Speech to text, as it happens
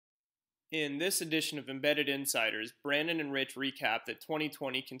In this edition of Embedded Insiders, Brandon and Rich recap the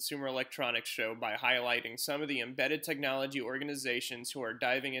 2020 Consumer Electroncis Show by highlighting some of the embedded technology organizations who are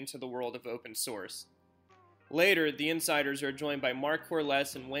diving into the world of open source. Later, the insiders are joined by Mark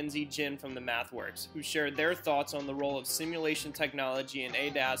Corless and Wensi from the MathWorks, who shared their thoughts on the role of simulation technology in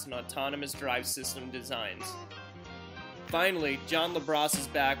ADAS and autonomous drive system designs. Finally, John Labrosse is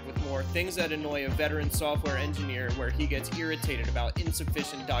back with more Things That Annoy a Veteran Software Engineer, where he gets irritated about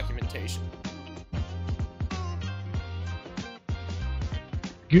insufficient documentation.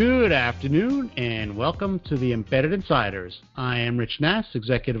 Good afternoon, and welcome to the Embedded Insiders. I am Rich Nass,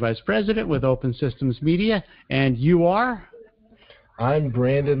 Executive Vice President with Open Systems Media, and you are? I'm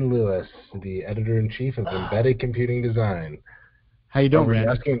Brandon Lewis, the Editor-in-Chief of Embedded Computing Design. How you doing,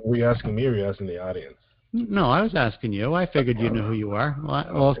 Brandon? Were you asking me or were you asking the audience? No, I was asking you. I figured you knew who you are.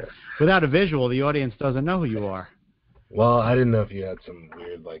 Well, without a visual, the audience doesn't know who you are. Well, I didn't know if you had some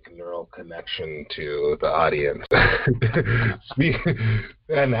weird, neural connection to the audience.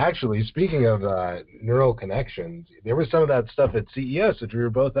 And actually, speaking of neural connections, there was some of that stuff at CES, which we were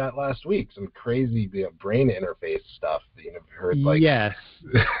both at last week. Some crazy brain interface stuff that you've heard. Yes.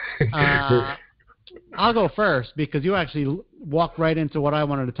 I'll go first because you actually walked right into what I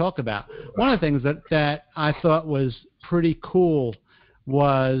wanted to talk about. One of the things that I thought was pretty cool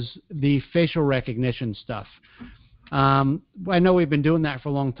was the facial recognition stuff. I know we've been doing that for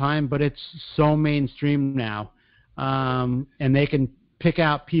a long time, but it's so mainstream now. And they can pick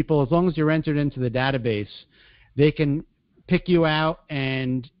out people, as long as you're entered into the database, they can pick you out.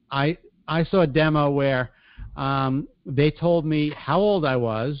 And I saw a demo where they told me how old I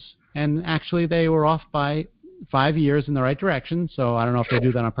was, and actually they were off by 5 years in the right direction. So I don't know if they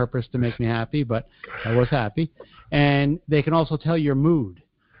do that on purpose to make me happy, but I was happy. And they can also tell your mood,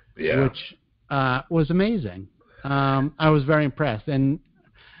 which was amazing. I was very impressed. And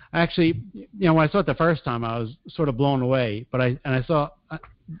actually, when I saw it the first time, I was sort of blown away. But I saw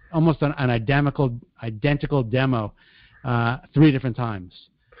almost an identical demo 3 different times.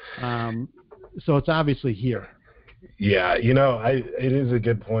 So it's obviously here. Yeah, it is a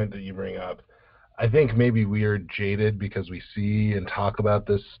good point that you bring up. I think maybe we are jaded because we see and talk about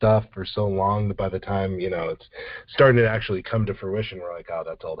this stuff for so long that by the time, it's starting to actually come to fruition, we're like, oh,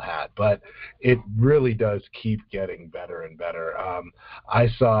 that's old hat. But it really does keep getting better and better. I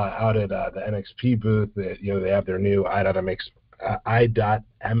saw out at the NXP booth that, they have their new i.MX8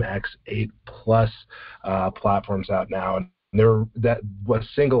 Plus platforms out now, and that was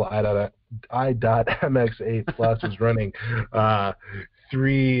single i.MX8 Plus is running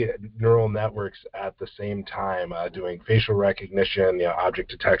 3 neural networks at the same time, doing facial recognition, object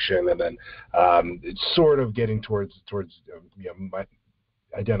detection, and then it's sort of getting towards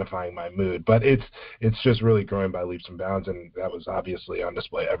identifying my mood. But it's just really growing by leaps and bounds, and that was obviously on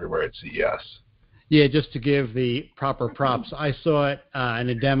display everywhere at CES. Yeah, just to give the proper props, I saw it in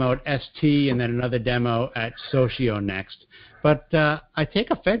a demo at ST and then another demo at Socio next. But I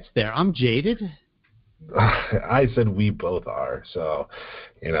take offense there. I'm jaded. I said we both are, so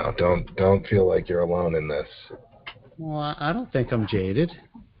don't feel like you're alone in this. Well, I don't think I'm jaded.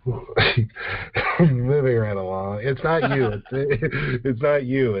 Moving right along. It's not you. It's not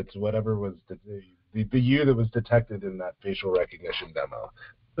you. It's whatever was the you that was detected in that facial recognition demo.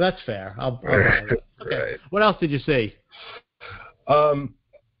 That's fair. I'll okay. Right. What else did you see? I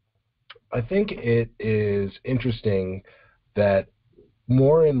think it is interesting that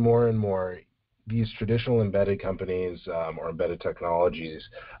more and more these traditional embedded companies or embedded technologies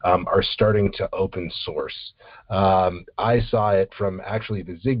are starting to open source. I saw it from actually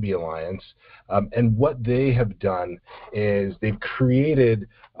the Zigbee Alliance, and what they have done is they've created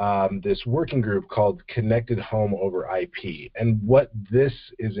this working group called Connected Home over IP. And what this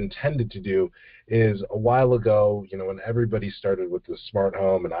is intended to do is, a while ago, when everybody started with the smart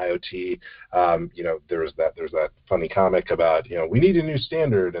home and IoT, there's that funny comic about, we need a new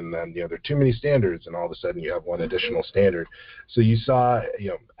standard, and then, there are too many standards, and all of a sudden you have one additional standard. So you saw,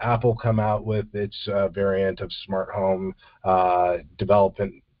 Apple come out with its variant of smart home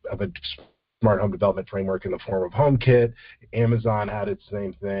development, of a smart home development framework in the form of HomeKit. Amazon had its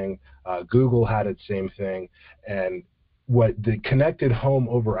same thing. Google had its same thing. And what the Connected Home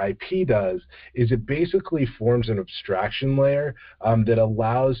over IP does is it basically forms an abstraction layer that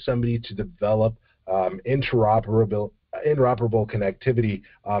allows somebody to develop interoperable connectivity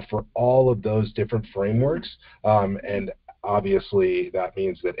for all of those different frameworks. And obviously, that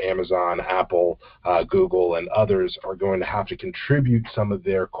means that Amazon, Apple, Google, and others are going to have to contribute some of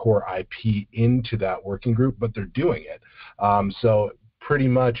their core IP into that working group, but they're doing it. So pretty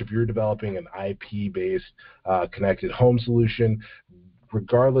much, if you're developing an IP-based connected home solution,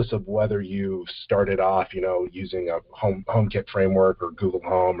 regardless of whether you started off, using a HomeKit framework or Google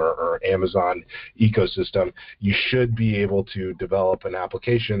Home or Amazon ecosystem, you should be able to develop an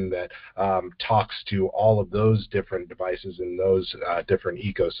application that talks to all of those different devices in those different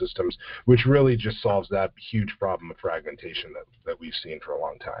ecosystems, which really just solves that huge problem of fragmentation that we've seen for a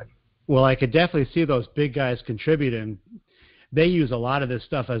long time. Well, I could definitely see those big guys contributing. They use a lot of this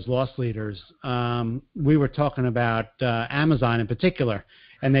stuff as loss leaders. We were talking about Amazon in particular,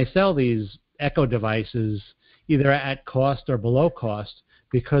 and they sell these Echo devices either at cost or below cost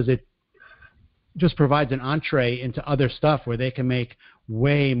because it just provides an entree into other stuff where they can make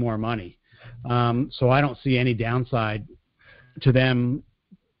way more money. So I don't see any downside to them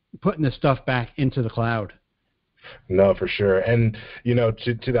putting this stuff back into the cloud. No, for sure. And,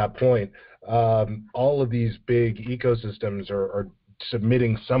 to that point, all of these big ecosystems are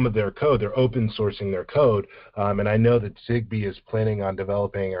submitting some of their code. They're open sourcing their code. And I know that Zigbee is planning on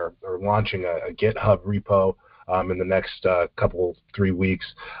developing or launching a GitHub repo in the next 3 weeks,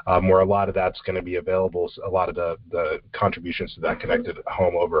 where a lot of that's going to be available, a lot of the contributions to that connected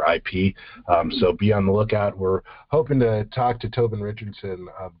home over IP. So be on the lookout. We're hoping to talk to Tobin Richardson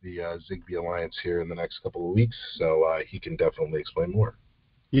of the Zigbee Alliance here in the next couple of weeks, so he can definitely explain more.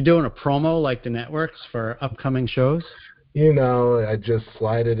 You doing a promo like the networks for upcoming shows? I just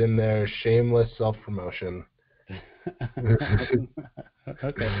slide it in there, shameless self-promotion.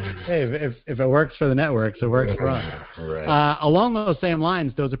 Okay. Hey, if it works for the networks, it works for us. Right. Along those same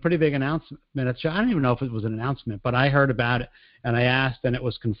lines, there was a pretty big announcement. I don't even know if it was an announcement, but I heard about it, and I asked, and it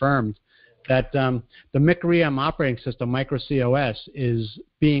was confirmed that the MicReam operating system, MicroCOS, is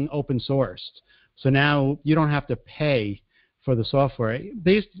being open sourced. So now you don't have to pay for the software.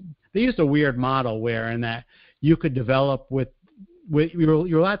 They used a weird model where in that you could develop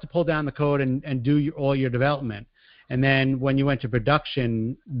you're allowed to pull down the code and do all your development. And then when you went to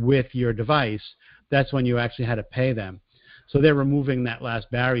production with your device, that's when you actually had to pay them. So they're removing that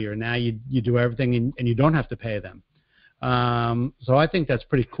last barrier. Now you do everything and you don't have to pay them. So I think that's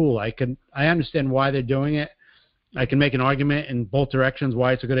pretty cool. I understand why they're doing it. I can make an argument in both directions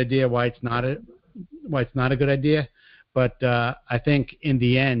why it's a good idea, why it's not a good idea. But I think in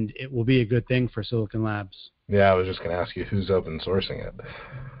the end it will be a good thing for Silicon Labs. Yeah, I was just going to ask you who's open sourcing it.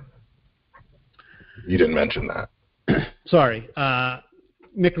 You didn't mention that. Sorry,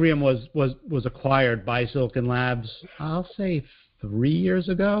 MicReam was acquired by Silicon Labs. I'll say 3 years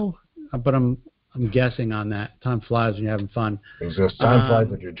ago, but I'm guessing on that. Time flies when you're having fun. Time flies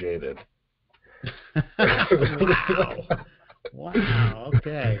when you're jaded. Wow.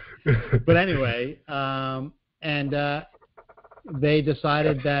 Okay. But anyway, they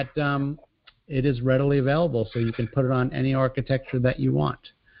decided that it is readily available, so you can put it on any architecture that you want.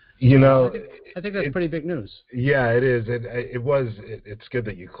 I think that's pretty big news. Yeah, it is. It's good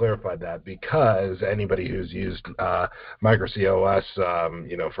that you clarified that, because anybody who's used MicroCOS,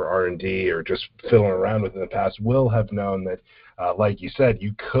 for R&D or just fiddling around with it in the past will have known that, like you said,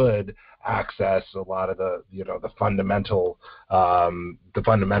 you could access a lot of the fundamentals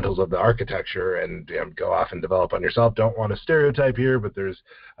of the architecture and go off and develop on yourself. Don't want to stereotype here, but there's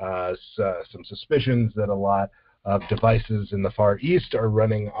some suspicions that a lot of devices in the Far East are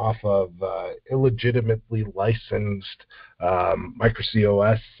running off of illegitimately licensed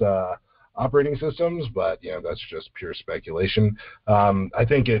MicroCOS operating systems, but that's just pure speculation. I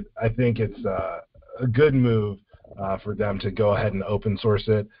think it's a good move for them to go ahead and open source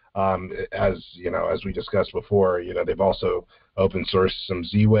it. As we discussed before, they've also open sourced some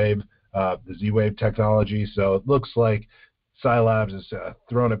Z-Wave, the Z-Wave technology. So it looks like Scilabs is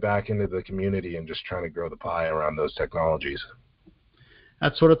throwing it back into the community and just trying to grow the pie around those technologies.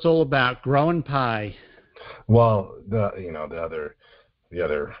 That's what it's all about, growing pie. Well, the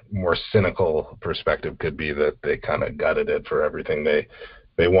other more cynical perspective could be that they kind of gutted it for everything they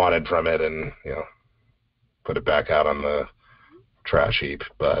wanted from it and put it back out on the trash heap,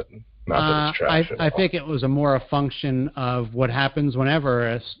 but not that it's trash. I think it was more a function of what happens whenever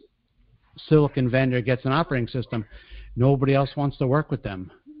a silicon vendor gets an operating system. Nobody else wants to work with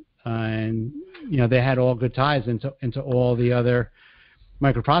them, and they had all good ties into all the other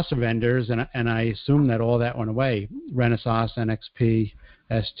microprocessor vendors, and I assume that all that went away. Renesas, NXP,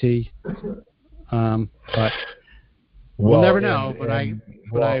 ST, but we'll never know. I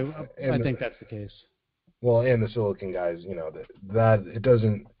think that's the case. Well, and the silicon guys, that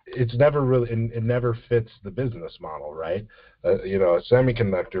it never fits the business model, right? A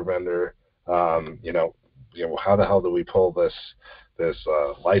semiconductor vendor, how the hell do we pull this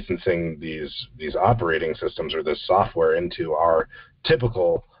licensing these operating systems or this software into our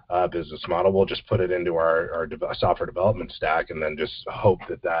typical business model. We'll just put it into our software development stack and then just hope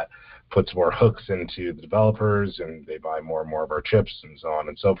that puts more hooks into the developers and they buy more and more of our chips and so on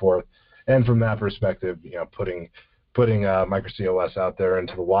and so forth. And from that perspective, putting microCOS out there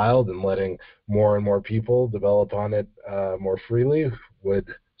into the wild and letting more and more people develop on it more freely would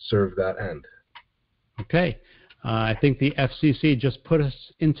serve that end. Okay. I think the FCC just put us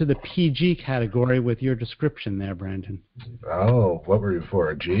into the PG category with your description there, Brandon. Oh, what were you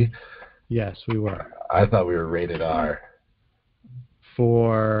for, G? Yes, we were. I thought we were rated R.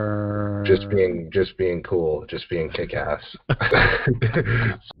 For just being cool, just being kick-ass.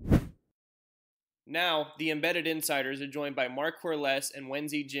 Now, the Embedded Insiders are joined by Mark Corless and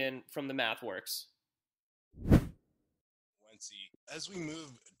Wensi Jin from the MathWorks. Wensi, as we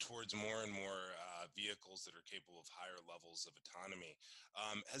move towards more and more vehicles that are capable of higher levels of autonomy,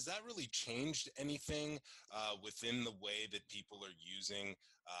 has that really changed anything within the way that people are using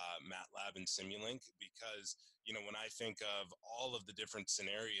MATLAB and Simulink? Because, when I think of all of the different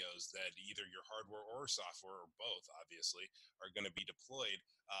scenarios that either your hardware or software, or both, obviously, are going to be deployed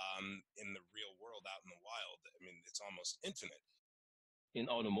in the real world out in the wild, I mean, it's almost infinite. In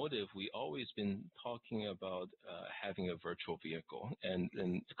automotive, we always been talking about having a virtual vehicle and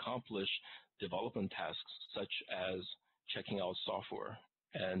accomplish development tasks such as checking out software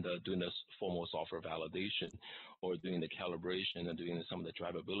and doing this formal software validation or doing the calibration and doing some of the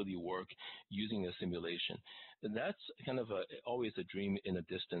drivability work using a simulation. And that's kind of always a dream in a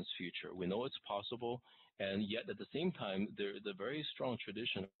distant future. We know it's possible, and yet at the same time, there's a very strong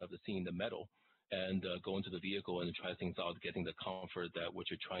tradition of seeing the metal and go into the vehicle and try things out, getting the comfort that what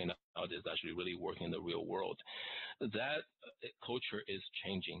you're trying out is actually really working in the real world. That culture is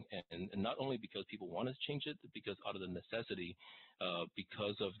changing, and not only because people want to change it, because out of the necessity,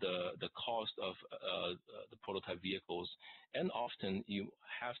 because of the cost of the prototype vehicles, and often you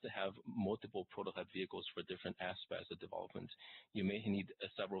have to have multiple prototype vehicles for different aspects of development. You may need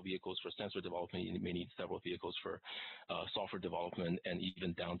several vehicles for sensor development, you may need several vehicles for software development, and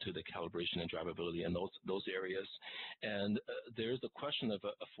even down to the calibration and drivability and those areas. And there's the question of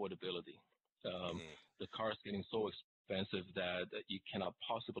affordability. The car is getting so expensive that you cannot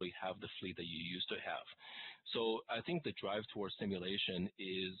possibly have the fleet that you used to have. So I think the drive towards simulation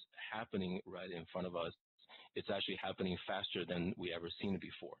is happening right in front of us. It's actually happening faster than we ever seen it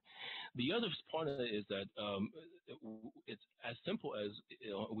before. The other part of it is that it's as simple as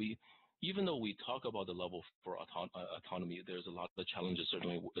even though we talk about the level for autonomy, there's a lot of challenges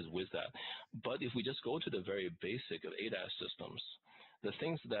certainly with that. But if we just go to the very basic of ADAS systems, the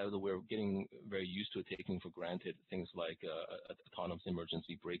things that we're getting very used to taking for granted, things like autonomous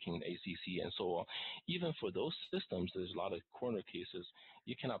emergency braking, ACC, and so on, even for those systems, there's a lot of corner cases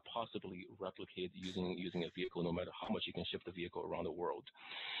you cannot possibly replicate using a vehicle, no matter how much you can ship the vehicle around the world.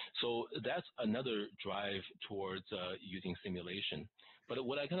 So that's another drive towards using simulation. But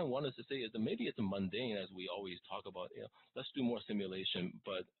what I kind of wanted to say is that maybe it's mundane, as we always talk about, let's do more simulation,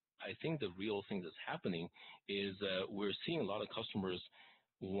 but I think the real thing that's happening is we're seeing a lot of customers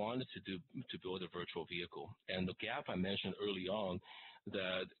wanted to build a virtual vehicle. And the gap I mentioned early on,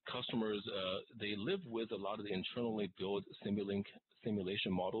 that customers, they live with a lot of the internally built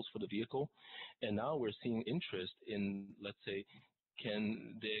simulation models for the vehicle. And now we're seeing interest in, let's say,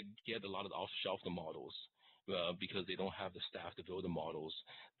 can they get a lot of off-shelf models? Because they don't have the staff to build the models.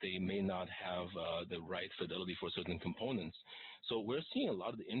 They may not have the right fidelity for certain components. So we're seeing a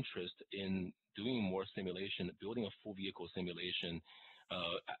lot of the interest in doing more simulation, building a full vehicle simulation.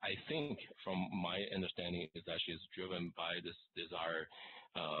 I think, from my understanding, is driven by this desire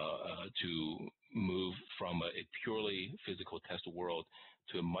to move from a purely physical test world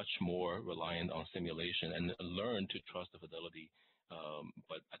to a much more reliant on simulation and learn to trust the fidelity.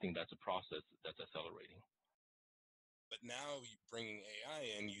 But I think that's a process that's accelerating. But now bringing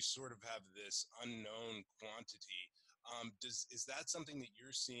AI in, you sort of have this unknown quantity. Is that something that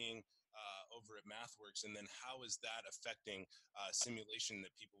you're seeing over at MathWorks? And then how is that affecting simulation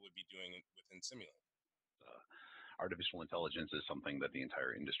that people would be doing within Simulink? Artificial intelligence is something that the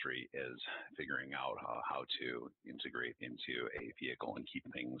entire industry is figuring out how to integrate into a vehicle and keep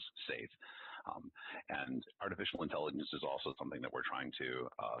things safe. And artificial intelligence is also something that we're trying to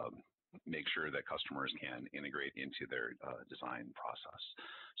make sure that customers can integrate into their design process.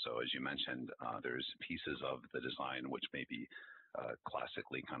 So as you mentioned, there's pieces of the design which may be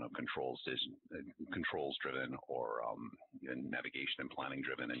classically kind of controls driven or navigation and planning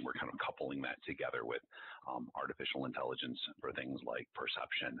driven, and we're kind of coupling that together with artificial intelligence for things like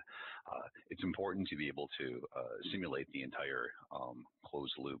perception. It's important to be able to simulate the entire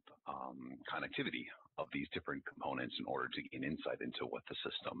closed loop connectivity of these different components in order to gain insight into what the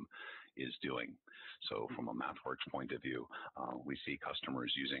system is doing. So from a MathWorks point of view, we see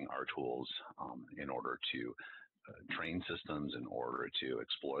customers using our tools in order to train systems, in order to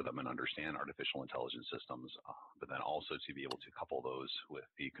explore them and understand artificial intelligence systems, but then also to be able to couple those with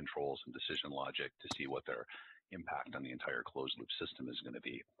the controls and decision logic to see what their impact on the entire closed loop system is going to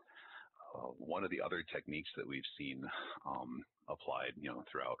be. One of the other techniques that we've seen applied,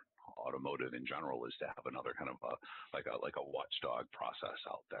 throughout automotive in general is to have another kind of like a watchdog process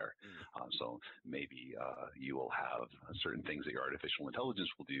out there. So maybe you will have certain things that your artificial intelligence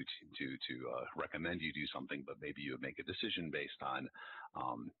will do to recommend you do something, but maybe you make a decision based on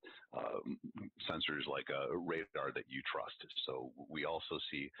sensors like a radar that you trust. So we also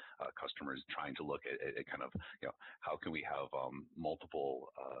see customers trying to look at kind of, how can we have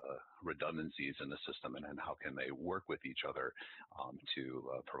multiple redundancies in the system, and how can they work with each other to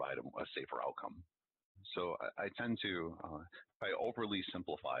provide a safer outcome. So I tend to, if I overly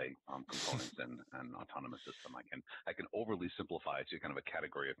simplify components in an autonomous system, I can overly simplify to kind of a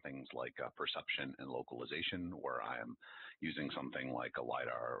category of things like perception and localization, where I am using something like a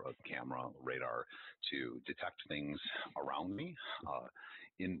LiDAR, a camera, radar to detect things around me.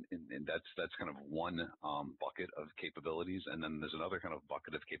 And that's kind of one bucket of capabilities, and then there's another kind of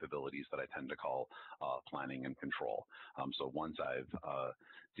bucket of capabilities that I tend to call planning and control. So once I've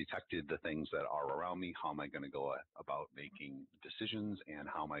detected the things that are around me, how am I going to go about making decisions, and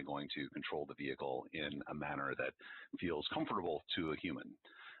how am I going to control the vehicle in a manner that feels comfortable to a human?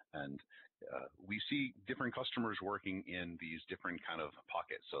 And we see different customers working in these different kind of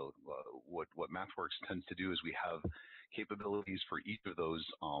pockets. So what MathWorks tends to do is we have capabilities for each of those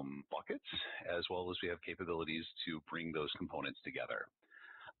buckets, as well as we have capabilities to bring those components together.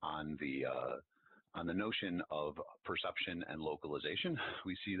 On the notion of perception and localization,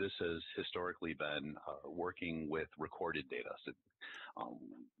 we see this as historically been working with recorded data. So,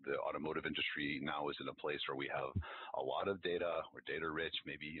 the automotive industry now is in a place where we have a lot of data. We're data rich,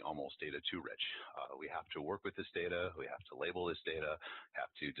 maybe almost data too rich. We have to work with this data. We have to label this data,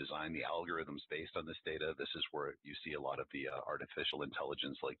 have to design the algorithms based on this data. This is where you see a lot of the artificial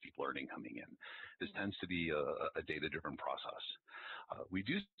intelligence like deep learning coming in. This tends to be a data-driven process. We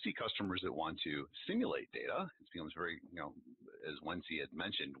do see customers that want to simulate data. It becomes very, as Wensi had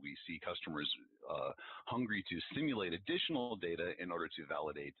mentioned, we see customers hungry to simulate additional data in order to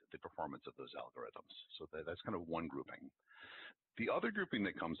validate the performance of those algorithms. So that's kind of one grouping. The other grouping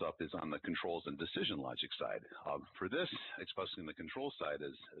that comes up is on the controls and decision logic side. For this, especially in the control side,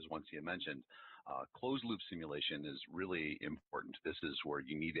 as Wensi had mentioned, closed loop simulation is really important. This is where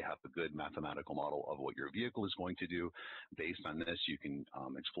you need to have a good mathematical model of what your vehicle is going to do. Based on this, you can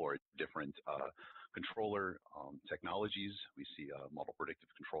explore different controller technologies. We see model predictive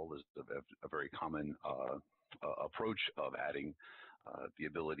control as a very common approach of adding the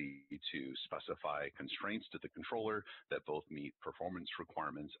ability to specify constraints to the controller that both meet performance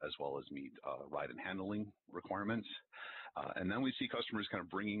requirements as well as meet ride and handling requirements. And then we see customers kind of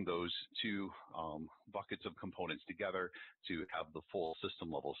bringing those two buckets of components together to have the full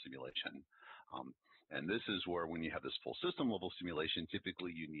system level simulation. And this is where, when you have this full system level simulation,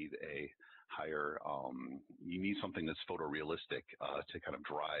 typically you need a higher, you need something that's photorealistic to kind of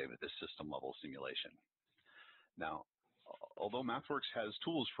drive this system level simulation. Now, although MathWorks has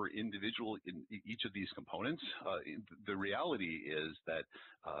tools for individual in each of these components, the reality is that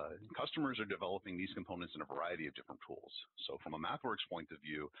customers are developing these components in a variety of different tools. So from a MathWorks point of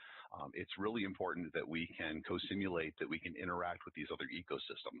view, it's really important that we can co-simulate, that we can interact with these other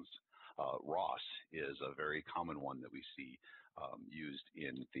ecosystems. ROS is a very common one that we see used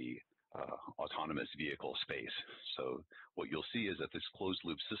in the autonomous vehicle space. So what you'll see is that this closed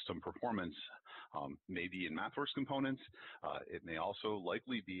loop system performance may be in MathWorks components. It may also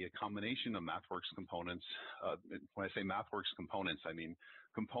likely be a combination of MathWorks components. When I say MathWorks components, I mean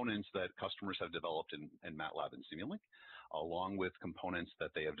components that customers have developed in MATLAB and Simulink, along with components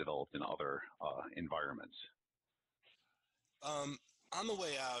that they have developed in other environments. On the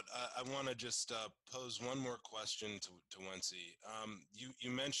way out, I want to just pose one more question to Wensi.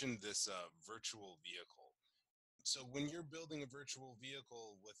 You mentioned this virtual vehicle. So when you're building a virtual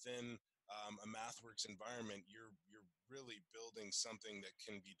vehicle within a MathWorks environment, you're really building something that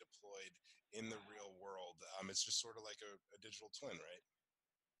can be deployed in the real world. It's just sort of like a digital twin, right?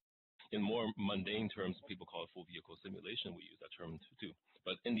 In more mundane terms, people call it full vehicle simulation. We use that term too.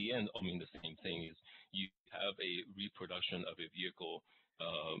 But in the end, I mean, the same thing is you have a reproduction of a vehicle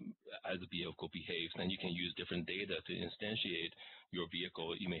as a vehicle behaves, and you can use different data to instantiate your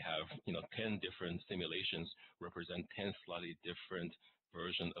vehicle. You may have, 10 different simulations represent 10 slightly different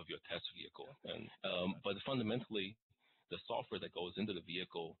version of your test vehicle. And but fundamentally, the software that goes into the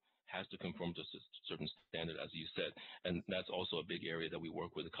vehicle has to conform to a certain standard, as you said, and that's also a big area that we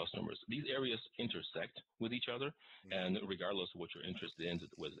work with the customers. These areas intersect with each other, and regardless of what you're interested in,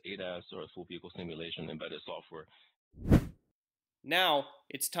 whether it's ADAS or full vehicle simulation, embedded software. Now,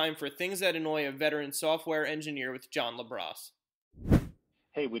 it's time for Things That Annoy a Veteran Software Engineer with John Labrosse.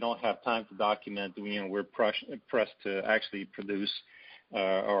 Hey, we don't have time to document. We're pressed to actually produce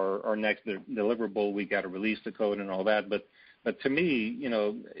our next deliverable. We got to release the code and all that. But to me,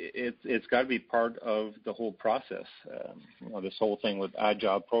 it's got to be part of the whole process. This whole thing with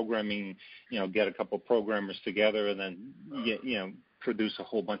agile programming, get a couple programmers together and then produce a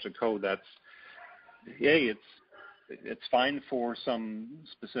whole bunch of code. It's fine for some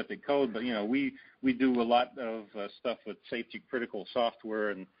specific code, but we do a lot of stuff with safety critical software,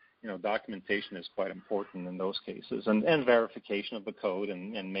 and documentation is quite important in those cases, and verification of the code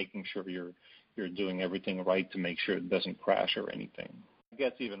and making sure you're doing everything right to make sure it doesn't crash or anything. It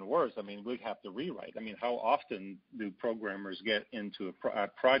gets even worse. We have to rewrite. How often do programmers get into a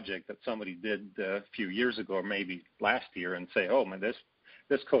project that somebody did a few years ago or maybe last year and say, oh man, this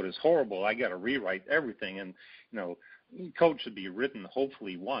code is horrible, I got to rewrite everything. And code should be written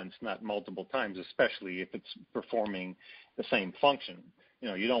hopefully once, not multiple times, especially if it's performing the same function.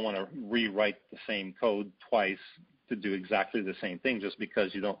 You don't want to rewrite the same code twice to do exactly the same thing just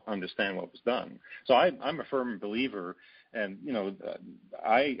because you don't understand what was done. So I'm a firm believer, and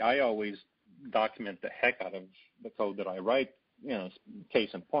I always document the heck out of the code that I write.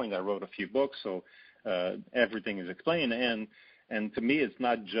 Case in point, I wrote a few books, so everything is explained. And to me, it's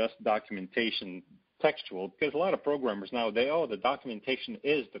not just documentation textual, because a lot of programmers now, the documentation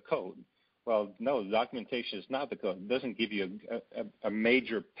is the code. Well, no, the documentation is not the code. It doesn't give you a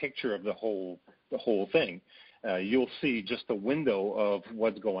major picture of the whole thing. You'll see just a window of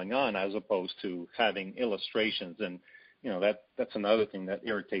what's going on as opposed to having illustrations. And, that's another thing that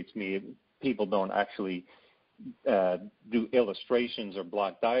irritates me. People don't actually do illustrations or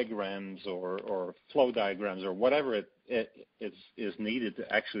block diagrams or flow diagrams or whatever it is needed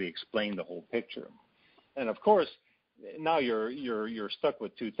to actually explain the whole picture. And of course, now you're stuck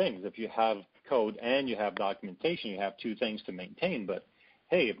with two things. If you have code and you have documentation, you have two things to maintain. But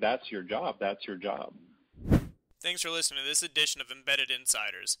hey, if that's your job, that's your job. Thanks for listening to this edition of Embedded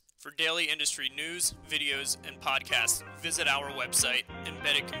Insiders. For daily industry news, videos, and podcasts, visit our website,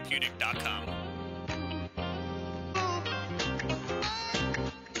 embeddedcomputing.com.